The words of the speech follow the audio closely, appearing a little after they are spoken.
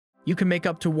You can make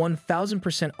up to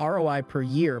 1000% ROI per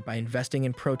year by investing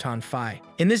in ProtoFi.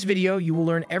 In this video, you will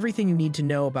learn everything you need to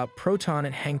know about Proton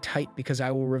and hang tight because I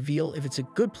will reveal if it's a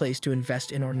good place to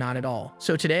invest in or not at all.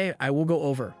 So today, I will go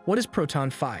over what is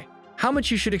ProtoFi, how much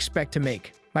you should expect to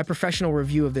make, my professional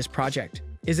review of this project.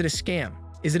 Is it a scam?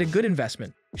 Is it a good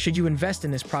investment? Should you invest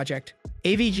in this project?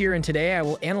 AVGR, and today I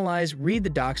will analyze, read the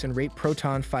docs, and rate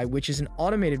ProtoFi, which is an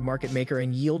automated market maker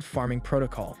and yield farming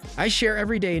protocol. I share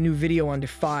every day a new video on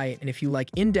DeFi, and if you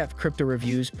like in-depth crypto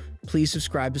reviews, please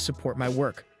subscribe to support my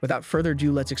work. Without further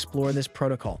ado, let's explore this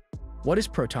protocol. What is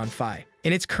ProtoFi?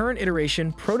 In its current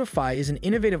iteration, ProtoFi is an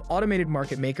innovative automated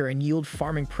market maker and yield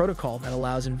farming protocol that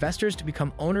allows investors to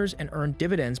become owners and earn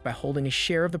dividends by holding a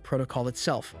share of the protocol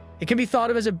itself. It can be thought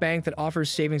of as a bank that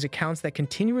offers savings accounts that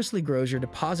continuously grows your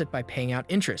deposit by paying out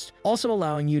interest, also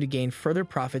allowing you to gain further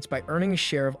profits by earning a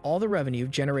share of all the revenue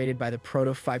generated by the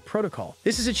ProtoFi protocol.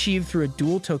 This is achieved through a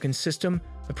dual token system,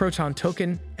 the PROTON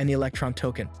token and the ELECTRON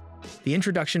token. The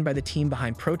introduction by the team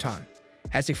behind PROTON.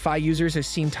 As DeFi users have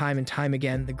seen time and time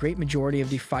again, the great majority of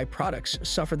DeFi products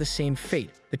suffer the same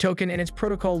fate. The token and its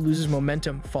protocol loses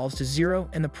momentum, falls to zero,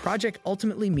 and the project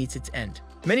ultimately meets its end.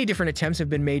 Many different attempts have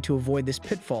been made to avoid this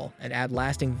pitfall and add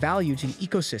lasting value to the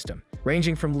ecosystem,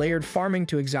 ranging from layered farming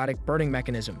to exotic burning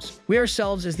mechanisms. We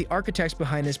ourselves, as the architects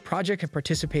behind this project, have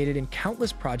participated in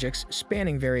countless projects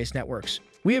spanning various networks.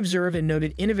 We observed and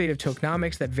noted innovative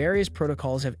tokenomics that various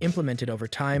protocols have implemented over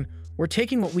time. We're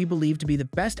taking what we believe to be the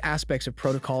best aspects of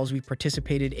protocols we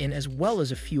participated in, as well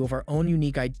as a few of our own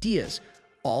unique ideas,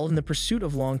 all in the pursuit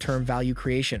of long-term value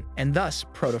creation, and thus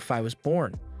ProtoFi was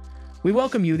born. We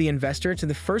welcome you, the investor, to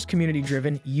the first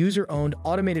community-driven, user-owned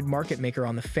automated market maker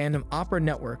on the Fantom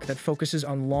Network that focuses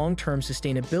on long-term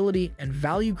sustainability and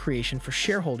value creation for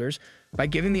shareholders by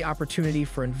giving the opportunity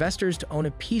for investors to own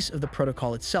a piece of the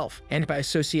protocol itself, and by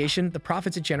association, the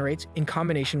profits it generates in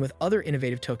combination with other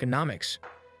innovative tokenomics.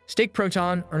 Stake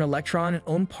Proton, earn ELECTRON, and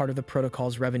own part of the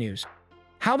protocol's revenues.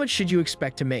 How much should you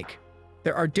expect to make?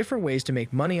 There are different ways to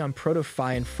make money on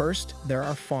ProtoFi, and first, there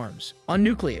are farms. On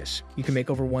Nucleus, you can make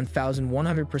over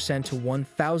 1,100% to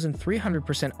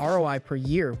 1,300% ROI per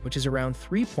year, which is around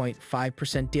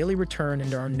 3.5% daily return,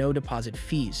 and there are no deposit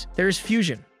fees. There is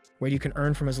Fusion, where you can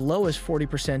earn from as low as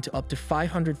 40% to up to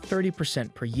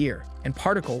 530% per year, and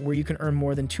Particle, where you can earn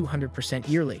more than 200%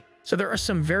 yearly. So there are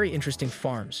some very interesting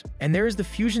farms. And there is the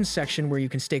Fusion section where you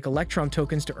can stake ELECTRON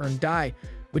tokens to earn DAI,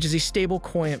 which is a stable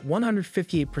coin at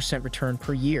 158% return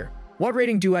per year. What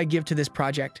rating do I give to this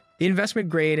project? The investment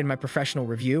grade in my professional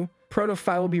review,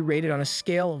 ProtoFi will be rated on a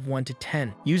scale of 1 to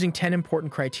 10, using 10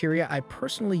 important criteria I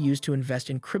personally use to invest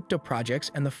in crypto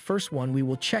projects, and the first one we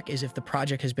will check is if the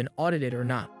project has been audited or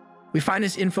not. We find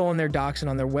this info on their docs and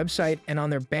on their website and on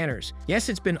their banners. Yes,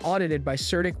 it's been audited by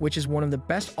CertiK, which is one of the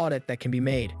best audit that can be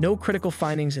made. No critical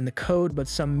findings in the code, but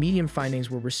some medium findings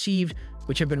were received,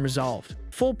 which have been resolved.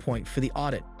 Full point for the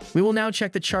audit. We will now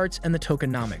check the charts and the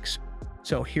tokenomics.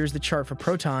 So here's the chart for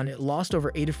Proton. It lost over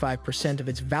 85% of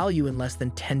its value in less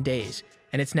than 10 days,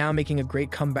 and it's now making a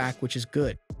great comeback, which is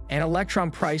good. And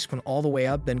ELECTRON price went all the way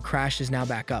up, then crashed, is now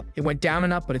back up. It went down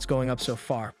and up, but it's going up so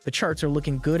far. The charts are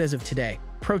looking good as of today.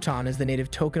 Proton is the native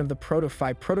token of the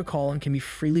ProtoFi protocol and can be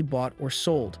freely bought or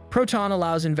sold. Proton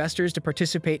allows investors to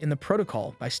participate in the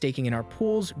protocol by staking in our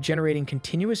pools, generating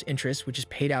continuous interest, which is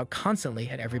paid out constantly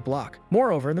at every block.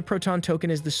 Moreover, the Proton token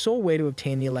is the sole way to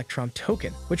obtain the ELECTRON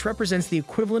token, which represents the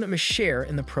equivalent of a share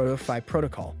in the ProtoFi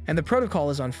protocol. And the protocol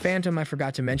is on Fantom, I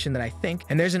forgot to mention that, I think,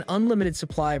 and there's an unlimited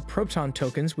supply of Proton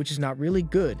tokens, which is not really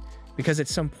good, because at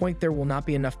some point there will not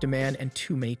be enough demand and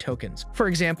too many tokens. For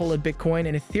example, Bitcoin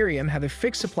and Ethereum have a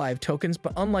fixed supply of tokens,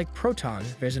 but unlike Proton,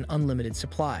 there's an unlimited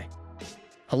supply.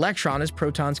 ELECTRON is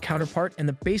Proton's counterpart and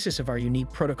the basis of our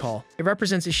unique protocol. It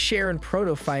represents a share in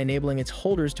ProtoFi, enabling its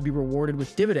holders to be rewarded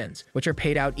with dividends, which are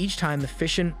paid out each time the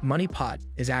Fission money pot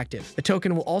is active. The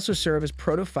token will also serve as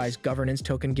ProtoFi's governance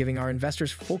token, giving our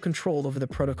investors full control over the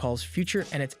protocol's future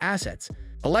and its assets.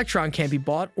 ELECTRON can't be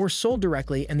bought or sold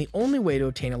directly, and the only way to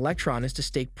obtain ELECTRON is to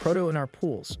stake Proto in our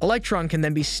pools. ELECTRON can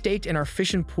then be staked in our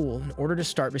Fission pool in order to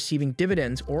start receiving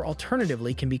dividends, or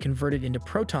alternatively can be converted into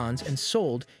Protons and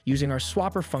sold using our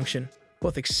swapper function,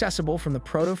 both accessible from the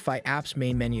ProtoFi app's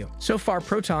main menu. So far,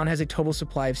 Proton has a total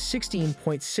supply of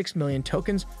 16.6 million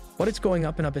tokens, but it's going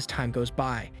up and up as time goes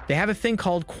by. They have a thing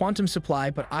called quantum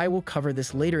supply, but I will cover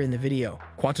this later in the video.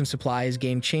 Quantum supply is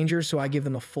game changer, so I give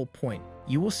them a full point.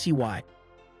 You will see why.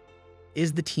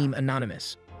 Is the team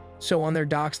anonymous? So on their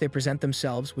docs, they present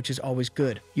themselves, which is always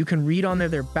good. You can read on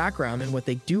their background and what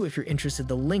they do if you're interested.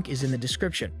 The link is in the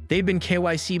description. They've been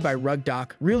KYC by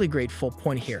RugDoc. Really great full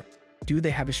point here. Do they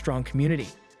have a strong community?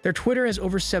 Their Twitter has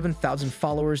over 7,000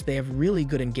 followers. They have really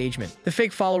good engagement. The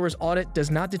fake followers audit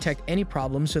does not detect any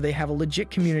problems, so they have a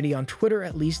legit community on Twitter,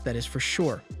 at least that is for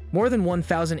sure. More than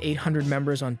 1,800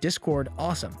 members on Discord,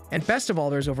 awesome. And best of all,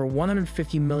 there's over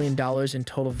 $150 million in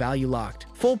total value locked.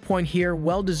 Full point here,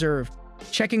 well deserved.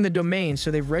 Checking the domain,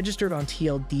 so they've registered on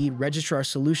TLD, Registrar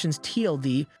Solutions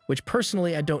TLD, which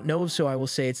personally I don't know of, so I will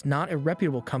say it's not a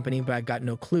reputable company, but I got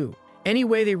no clue.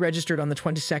 Anyway, they registered on the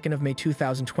 22nd of May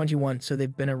 2021, so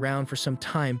they've been around for some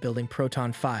time building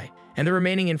ProtonFi, and the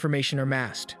remaining information are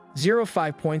masked.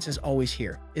 0.5 points is always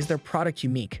here. Is their product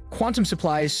unique? Quantum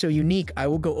Supply is so unique, I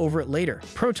will go over it later.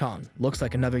 PROTON looks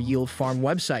like another yield farm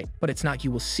website, but it's not,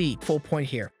 you will see. Full point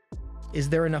here. Is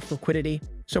there enough liquidity?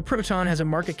 So PROTON has a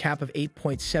market cap of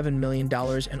 $8.7 million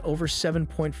and over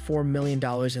 $7.4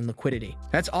 million in liquidity.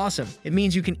 That's awesome. It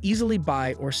means you can easily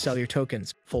buy or sell your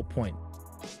tokens. Full point.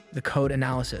 The code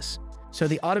analysis. So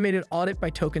the automated audit by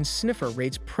token sniffer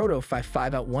rates ProtoFi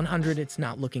 5 out 100. It's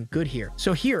not looking good here.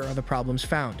 So here are the problems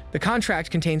found. The contract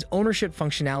contains ownership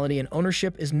functionality, and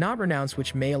ownership is not renounced,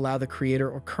 which may allow the creator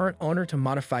or current owner to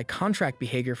modify contract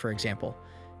behavior, for example,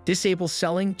 disable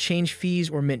selling, change fees,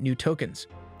 or mint new tokens.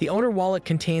 The owner wallet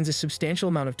contains a substantial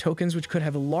amount of tokens, which could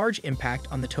have a large impact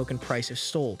on the token price if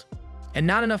sold. And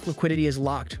not enough liquidity is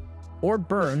locked or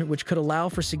burned, which could allow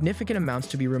for significant amounts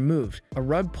to be removed. A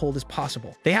rug pulled is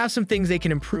possible. They have some things they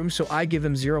can improve, so I give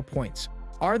them 0 points.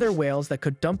 Are there whales that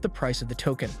could dump the price of the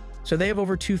token? So they have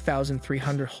over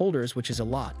 2,300 holders, which is a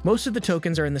lot. Most of the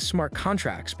tokens are in the smart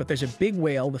contracts, but there's a big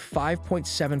whale with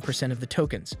 5.7% of the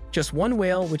tokens. Just one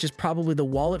whale, which is probably the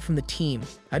wallet from the team.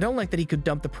 I don't like that he could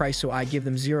dump the price, so I give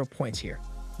them 0 points here.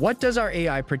 What does our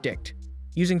AI predict?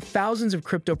 Using thousands of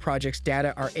crypto projects'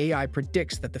 data, our AI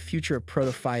predicts that the future of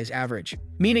ProtoFi is average,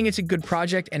 meaning it's a good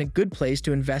project and a good place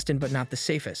to invest in, but not the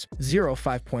safest.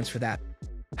 0.5 points for that.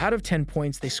 Out of 10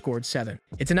 points, they scored 7.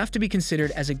 It's enough to be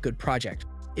considered as a good project.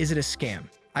 Is it a scam?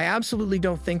 I absolutely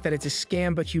don't think that it's a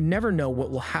scam, but you never know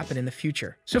what will happen in the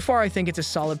future. So far, I think it's a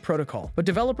solid protocol, but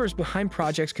developers behind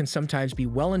projects can sometimes be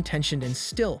well-intentioned, and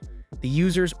still, the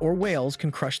users or whales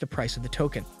can crush the price of the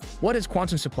token. What is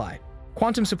Quantum Supply?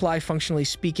 Quantum Supply, functionally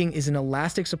speaking, is an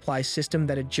elastic supply system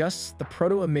that adjusts the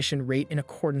proto-emission rate in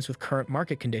accordance with current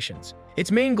market conditions.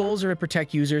 Its main goals are to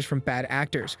protect users from bad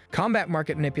actors, combat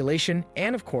market manipulation,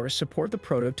 and of course, support the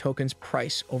proto token's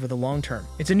price over the long term.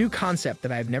 It's a new concept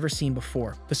that I have never seen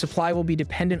before. The supply will be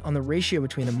dependent on the ratio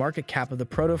between the market cap of the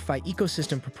ProtoFi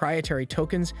ecosystem proprietary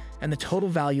tokens and the total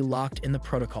value locked in the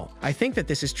protocol. I think that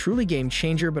this is truly game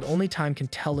changer, but only time can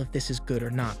tell if this is good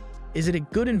or not. Is it a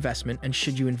good investment, and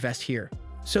should you invest here?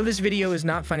 So this video is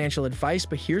not financial advice,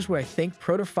 but here's what I think.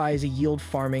 ProtoFi is a yield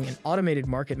farming and automated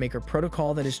market maker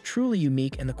protocol that is truly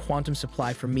unique, and the Quantum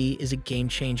Supply for me is a game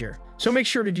changer. So make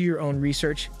sure to do your own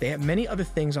research. They have many other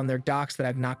things on their docs that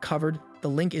I've not covered. The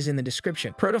link is in the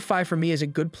description. ProtoFi for me is a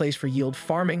good place for yield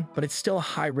farming, but it's still a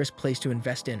high-risk place to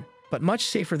invest in, but much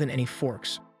safer than any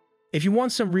forks. If you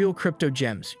want some real crypto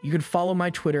gems, you can follow my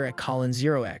Twitter at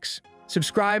Colin0x.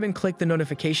 Subscribe and click the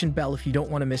notification bell if you don't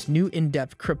want to miss new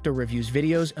in-depth crypto reviews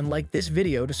videos, and like this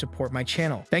video to support my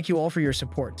channel. Thank you all for your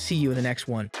support. See you in the next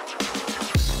one.